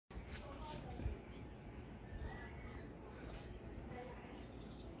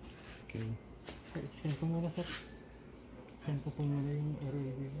Okay. Send ko muna sir. Send ko po muna yung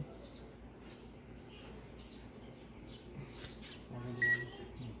review.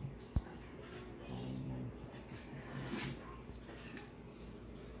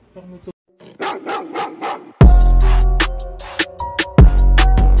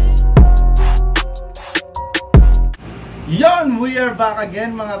 Yon! We are back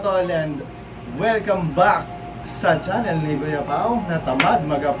again mga tol, and welcome back sa channel ni Kuya Pao na tamad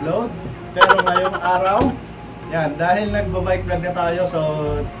mag-upload. Pero ngayong araw, yan, dahil nagbo-bike vlog na tayo, so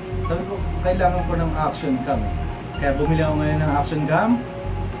sabi ko kailangan ko ng action cam. Kaya bumili ako ngayon ng action cam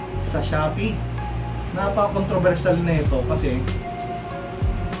sa Shopee. Napaka-controversial na ito kasi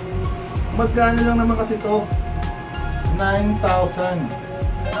magkano lang naman kasi ito? 9,000.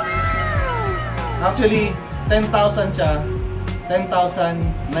 Actually 10,000 siya,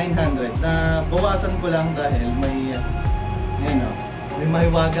 10,900 na bawasan ko lang dahil may may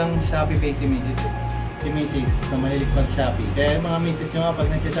mahiwagang Shopee pay si Mrs. Si Mrs. na mahilig pag Shopee. Kaya mga Mrs. nyo nga pag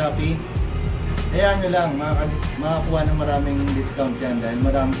nag-Shopee, hayaan nyo lang, makakuha ng maraming discount yan dahil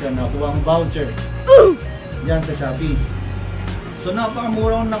marami siya nakuha ang voucher yan sa Shopee. So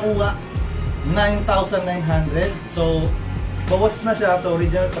napakamura akong nakuha, 9,900. So bawas na siya sa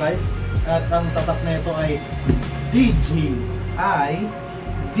original price. At ang tatak na ito ay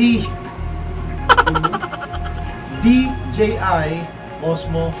DJI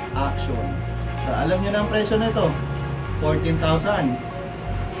Osmo Action. So alam nyo na ang presyo na ito, 14,000.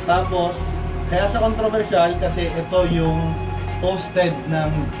 Tapos kaya sa controversial kasi ito yung posted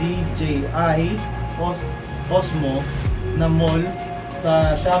ng DJI Osmo na mall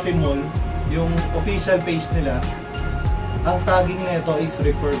sa Shopee Mall, yung official page nila. Ang tagging na ito is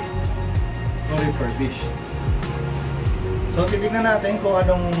refurbished. So titignan natin kung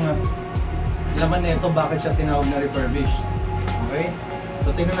anong laman nito, bakit siya tinawag na refurbished. Okay? So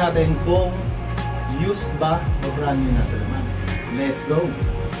tingnan natin kung used ba o brand new na sa laman. Let's go!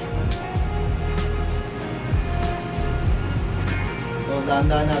 So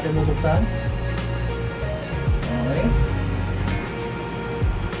dahan-dahan natin bubuksan. Okay?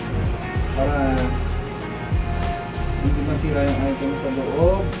 Para hindi masira yung item sa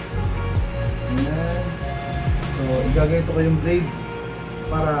loob. Ayan. So, igaganito ko yung blade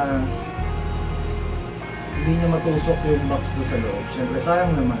para hindi niya matusok yung box doon sa loob. Siyempre,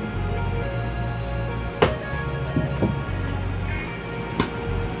 sayang naman.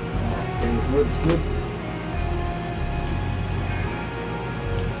 Okay, goods.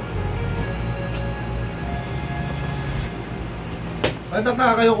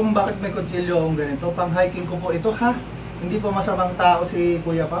 Magtataka kayo kung bakit may kutsilyo akong ganito. Pang hiking ko po ito, ha? Hindi po masamang tao si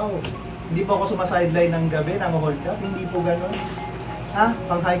Kuya Pao. Hindi po ako sumasideline ng gabi, nang-hold up, hindi po gano'n. Ha?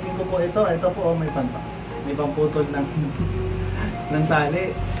 Pang-hiking ko po ito. Ito po, may pamputol ng ng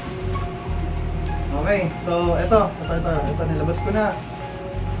tali. Okay, so ito, nilabas ko na.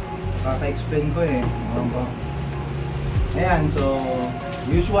 Kaka-explain ko eh. Ayan, so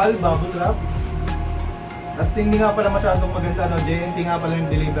usual, bubble wrap. At hindi nga pala masyadong maganda, no? JNT nga pala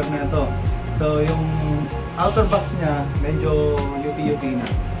yung deliver na ito. So yung outer box niya, medyo UP na.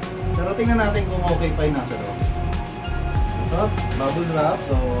 Pero tingnan natin kung okay pa yung nasa loob. Ito, bubble wrap.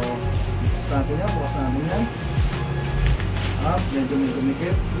 So, bukas natin yan. Medyo may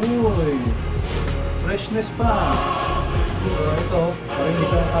kumikit. Uy! Freshness pa! So, ito, parang hindi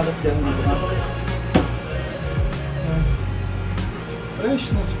ka nakalat dyan.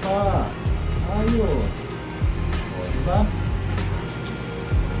 Freshness pa! Ayos! O, diba?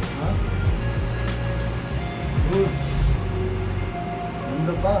 Goods!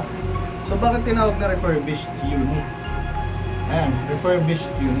 Ganda pa! So bakit tinawag na refurbished unit? Ayan,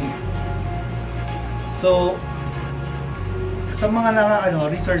 refurbished unit. So sa mga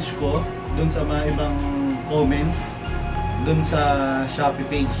research ko dun sa mga ibang comments dun sa Shopee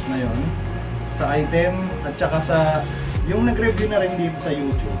page na yon, sa item at saka sa yung nag-review na rin dito sa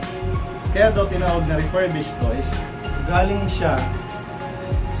YouTube. Kaya daw tinawag na refurbished to is galing siya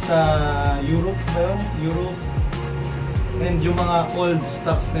sa Europe ba yun? Europe. And yung mga old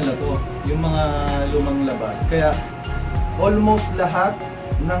stocks nila to, yung mga lumang labas. Kaya almost lahat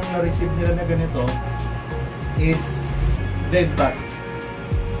ng na-receive nila na ganito is dead bat.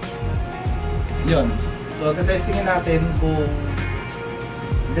 Yun. So testingin natin kung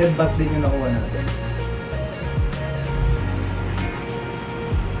dead bat din yung nakuha natin.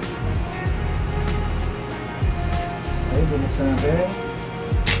 Okay, bumuksan natin.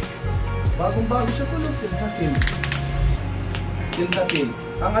 Bagong-bago siya po, seal na seal.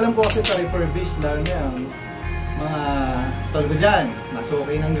 Ang alam ko kasi sa refurbished, lalo niya mga tol ko dyan,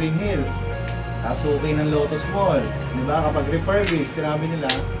 nasuki ng Green Hills, nasuki ng Lotus Mall. Diba? Kapag refurbished, sinabi nila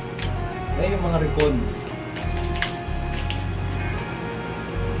Ayan yung mga recon.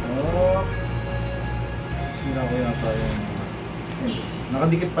 Oh. Sira ko yata yung...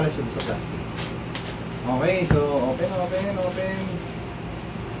 Nakadikit pala siya sa plastic. Okay, so open.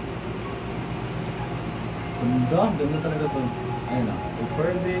 Ganda talaga to. Ayan o,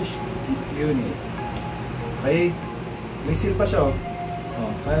 refurbished unit. Okay, may seal pa siya o.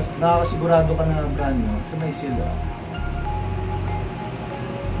 Kaya nakakasigurado ka na brand nyo. So may seal o.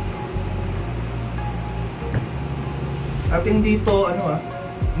 At hindi to,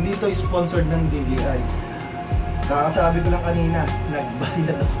 hindi to sponsored ng DJI. Kakasabi ko lang kanina,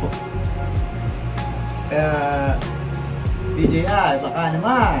 nagbayad ako. Kaya, DJI, baka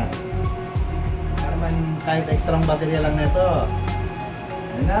naman. Kahit extra baterya lang nito.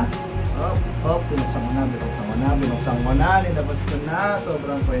 Ayan na. Binuksan ko na. Nilabas ko na.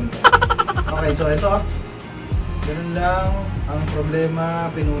 Sobrang kwenta. Okay, so ito. Ganun lang. Ang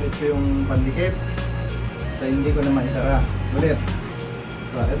problema, pinulit ko yung pandikit. So, hindi ko na maisara. Ulit.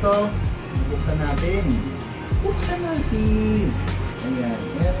 So, ito. Buksan natin. Ayan.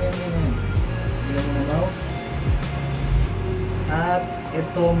 Bilang mo na mouse. At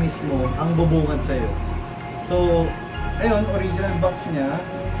ito mismo ang bubungad sa'yo. So, ayun, original box niya.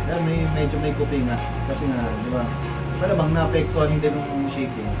 Yan, medyo may kupinga. Kasi nga, di ba? Malamang naapektuhan din ng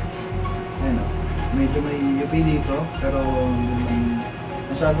shaking. Ayan o. Medyo may UP dito. Pero hindi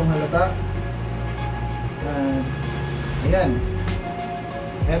masyadong halata. Ayan.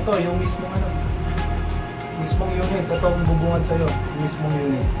 Ito, yung mismong mismong unit. Ito ang bubungad sa'yo. Yung mismong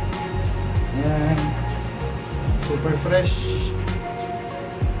unit. Ayan. Super fresh.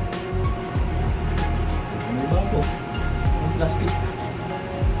 May bago. Yung plastic.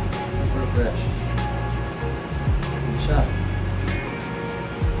 Super fresh. Ayan siya.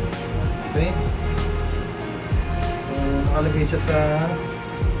 Okay. So, nakalagay siya sa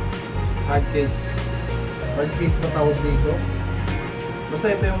hard case. Hard case ba tawag dito? Basta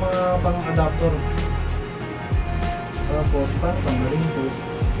ito yung mga pang-adapter. Tapos, paano tanggalin ito?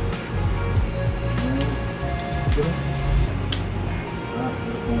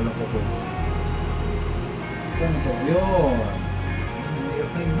 Wala ko po. Ganito. Yun.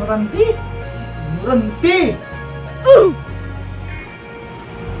 Ignorante!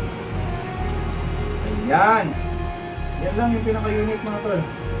 Ayan. Yan lang yung pinaka-unit mga tol.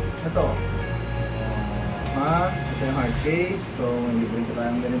 Ito. Ito yung hard case. So, libre ko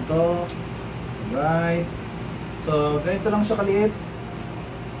tayong ganito. Alright. So, ganito lang siya kaliit.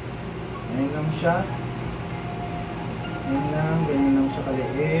 Ganyan lang siya. Ganyan lang siya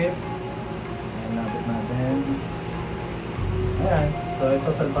kaliit. Ayan, lapit natin. Ayan. So, ito,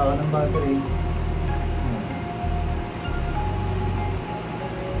 salpa ka ng battery. Ayan.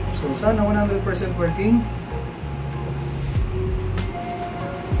 So, sana 100% working.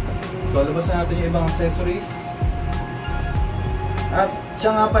 So, labas na natin yung ibang accessories. At,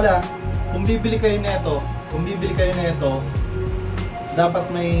 siya nga pala, kung bibili kayo nito, dapat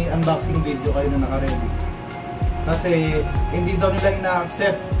may unboxing video kayo na naka-ready. Kasi hindi daw nila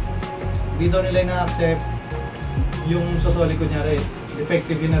ina-accept yung sosoli kunyari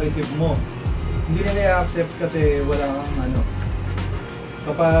effective yung na-receive mo. Hindi nila i-accept kasi wala kang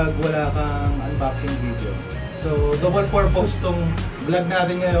kapag wala kang unboxing video. So double purpose tong vlog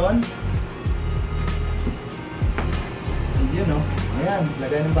natin ngayon. Yun ayan,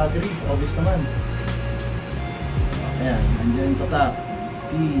 lagay ng battery, obvious naman. Ayan, andyan yung tatak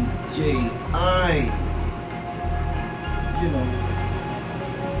DJI.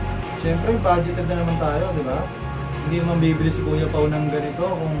 Siyempre, budgeted na naman tayo, di ba? Hindi naman bibili si Kuya Pao ng ganito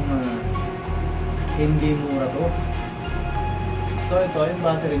kung hindi mura to. So, ito yung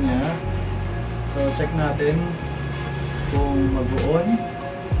battery niya. So, check natin kung mag-on.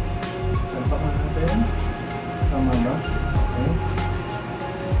 Salpak natin. Tama ba? Okay.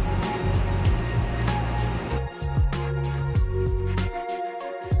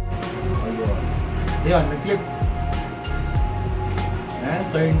 Ayan, nag-clip. And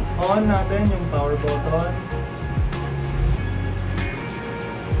turn on natin yung power button.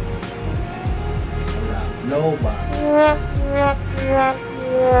 Low ba?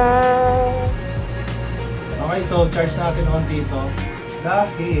 Okay, so charge natin on dito.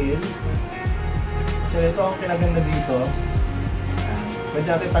 Dahil so ito ang kinaganda dito. Pwede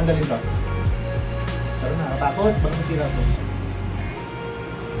natin tanggalin to. Pero nakatakot, baka masira to.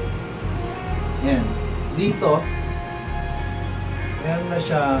 Yan. Dito meron na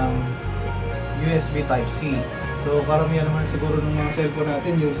siyang USB Type-C. So, karamihan naman siguro ng mga cellphone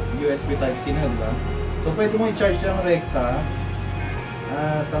natin USB Type-C na, diba? So, pwede mo i-charge yung rekta.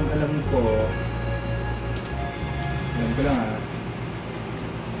 At ang alam ko lang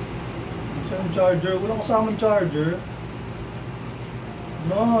Walang charger. Walang kasamang charger.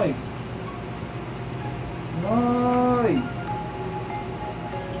 Noy! Noy!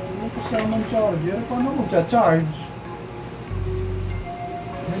 Walang kasamang charger. Paano magcha-charge?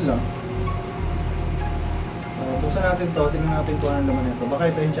 Yan lang. Buksan natin to. Tingnan natin kung ano naman ito.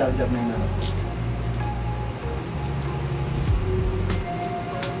 Baka ito yung charger na yun.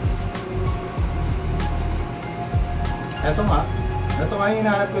 Ito nga yung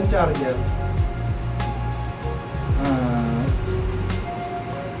hinahanap kong charger.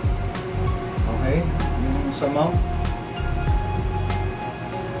 Okay, yung sa mount.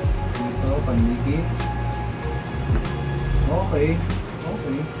 Dito, pandikit. Okay.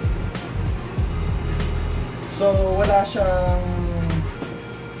 So, wala siyang,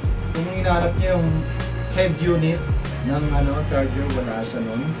 kung hinahanap niya yung head unit ng charger, wala siya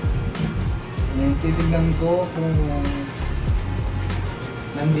nun. Ngayon, titignan ko kung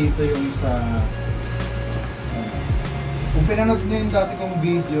nandito yung sa kung pinanood nyo yung dati kong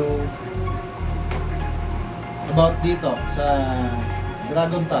video about dito sa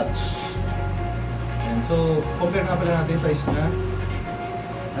Dragon Touch. Ayan, so compare nga pala natin yung size nya.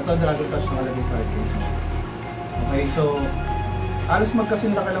 Ito Dragon Touch nakalagay sa case mo. Okay, so alas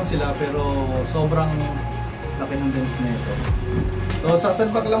magkasinlaki lang sila pero sobrang laki ng lens na ito. So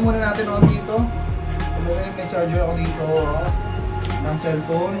sasalpak lang muna natin ako dito. May charger ako dito ng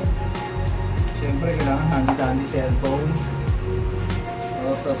cellphone. Siyempre kailangan handy-dandy cellphone.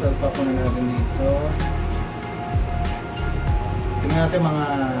 So sasalpak muna natin dito. Tingnan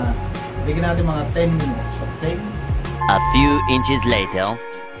natin mga 10 minutes, okay? A few inches later.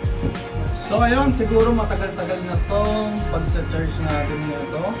 So ayun, siguro matagal-tagal na tong pag-charge natin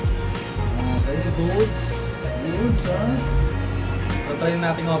nito. Okay, goods ha. So try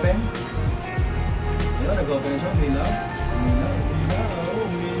natin open. Ayun, nag-open na siya, umilaw.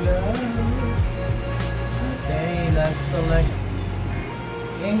 Okay, let's select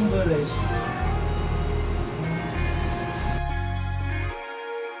English.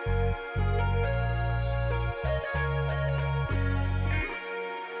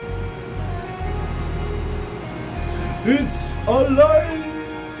 It's alive!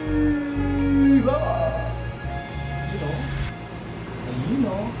 Ayun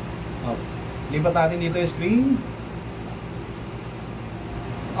o. Lipat natin dito yung screen.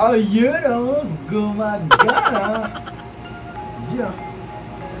 Ayun o! Gumagana! Yeah.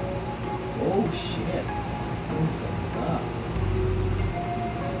 Oh shit!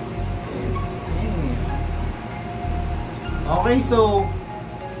 Okay, so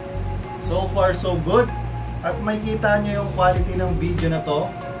far so good. At makikita nyo yung quality ng video na to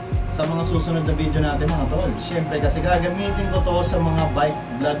sa mga susunod na video natin mga tol. Siyempre kasi gagamitin ko to sa mga bike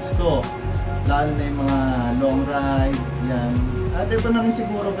vlogs ko, lalo na yung mga long ride yan. At ito na rin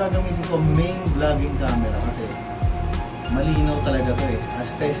siguro gagamitin ko main vlogging camera kasi malinaw talaga to eh,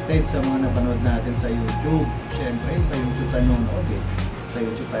 as tested sa mga napanood natin sa YouTube. Siyempre sa YouTube tayo nanonood eh, sa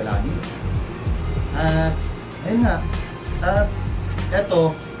YouTube tayo lagi. At ayun nga, at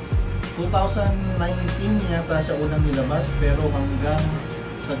eto 2019 yata siya unang nilabas, pero hanggang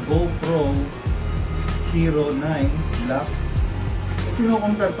sa GoPro Hero 9 Black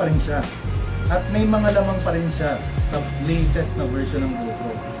kino-compare pa rin siya at may mga lamang pa rin siya sa latest na version ng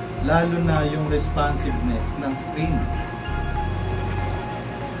GoPro, lalo na yung responsiveness ng screen.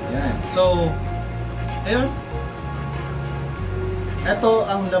 Yan. So ayun, ito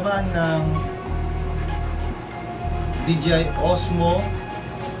ang laman ng Dji Osmo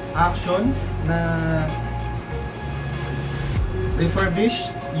Action na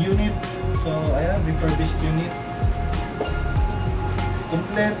refurbished unit. So ayan, refurbished unit.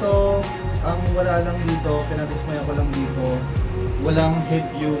 Kompleto. Ang wala lang dito, pinadismaya ko lang dito, walang head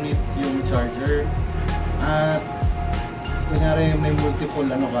unit yung charger. At kunyari may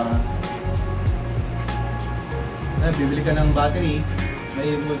multiple bibili ka ng battery,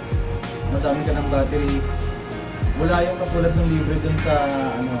 madami ka ng battery, wala yung katulad ng libre dun sa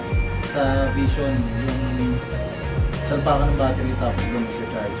sa Vision, yung salpakan ng battery tapos doon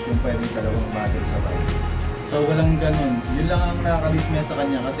mag-charge, yung pwedeng dalawang battery sabay. So walang ganun. Yun lang ang nakakadismaya sa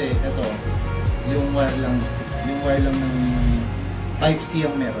kanya kasi ito, yung wire lang ng Type-C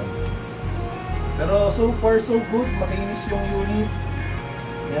ang meron. Pero so far so good, makinis yung unit.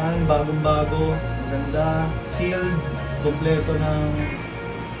 Yan, bagong-bago, maganda, sealed, kompleto ng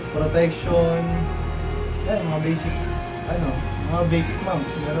protection. Yan, mga basic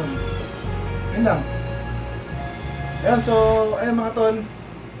mounts meron. Yun lang. Ayan, so ayun mga tol,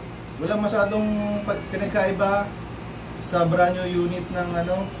 walang masyadong pinagkaiba sa brand new unit ng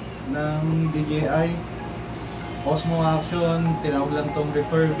ng DJI Osmo Action. Tinawag lang tong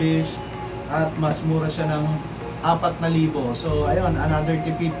refurbished. at mas mura siya ng 4,000. So ayun, another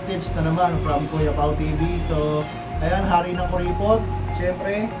tipid tips na naman from Kuya Pao TV. So ayan, hari ng kuripot.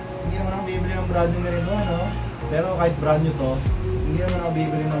 Siyempre, hindi naman ako bibili ng brand new ganito, no? Pero kahit brand new to, hindi naman ako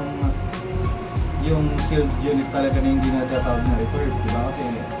bibili ng yung sealed unit talaga na hindi natatawag na refurb, diba? Kasi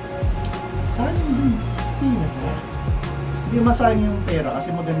saan yung pera? Hindi masayang yung pera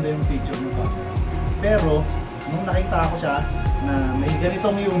kasi maganda yung feature nyo pa. Pero, nung nakita ko siya na may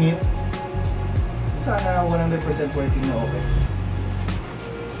ganitong unit, sana 100% working na okay.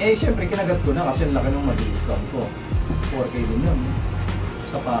 Eh, syempre, kinagat ko na kasi ang laki ng mag-discount ko. 4K din yun.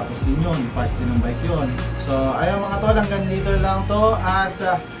 Sapatos din yun, parts din ng bike yun. So, ayun mga tol, hanggang dito lang to. At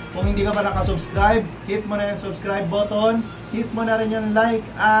kung hindi ka pa nakasubscribe, hit mo na yung subscribe button, hit mo na rin yung like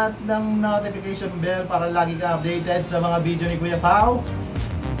at ng notification bell para lagi ka updated sa mga video ni Kuya Pao.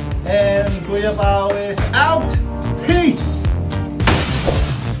 And Kuya Pao is out! Peace!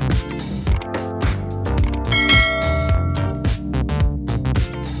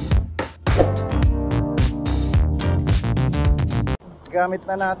 Gamit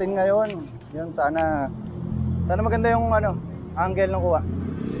na natin ngayon. Yun, sana maganda yung angle ng kuha.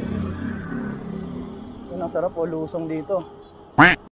 Yun, ang sarap lusong dito.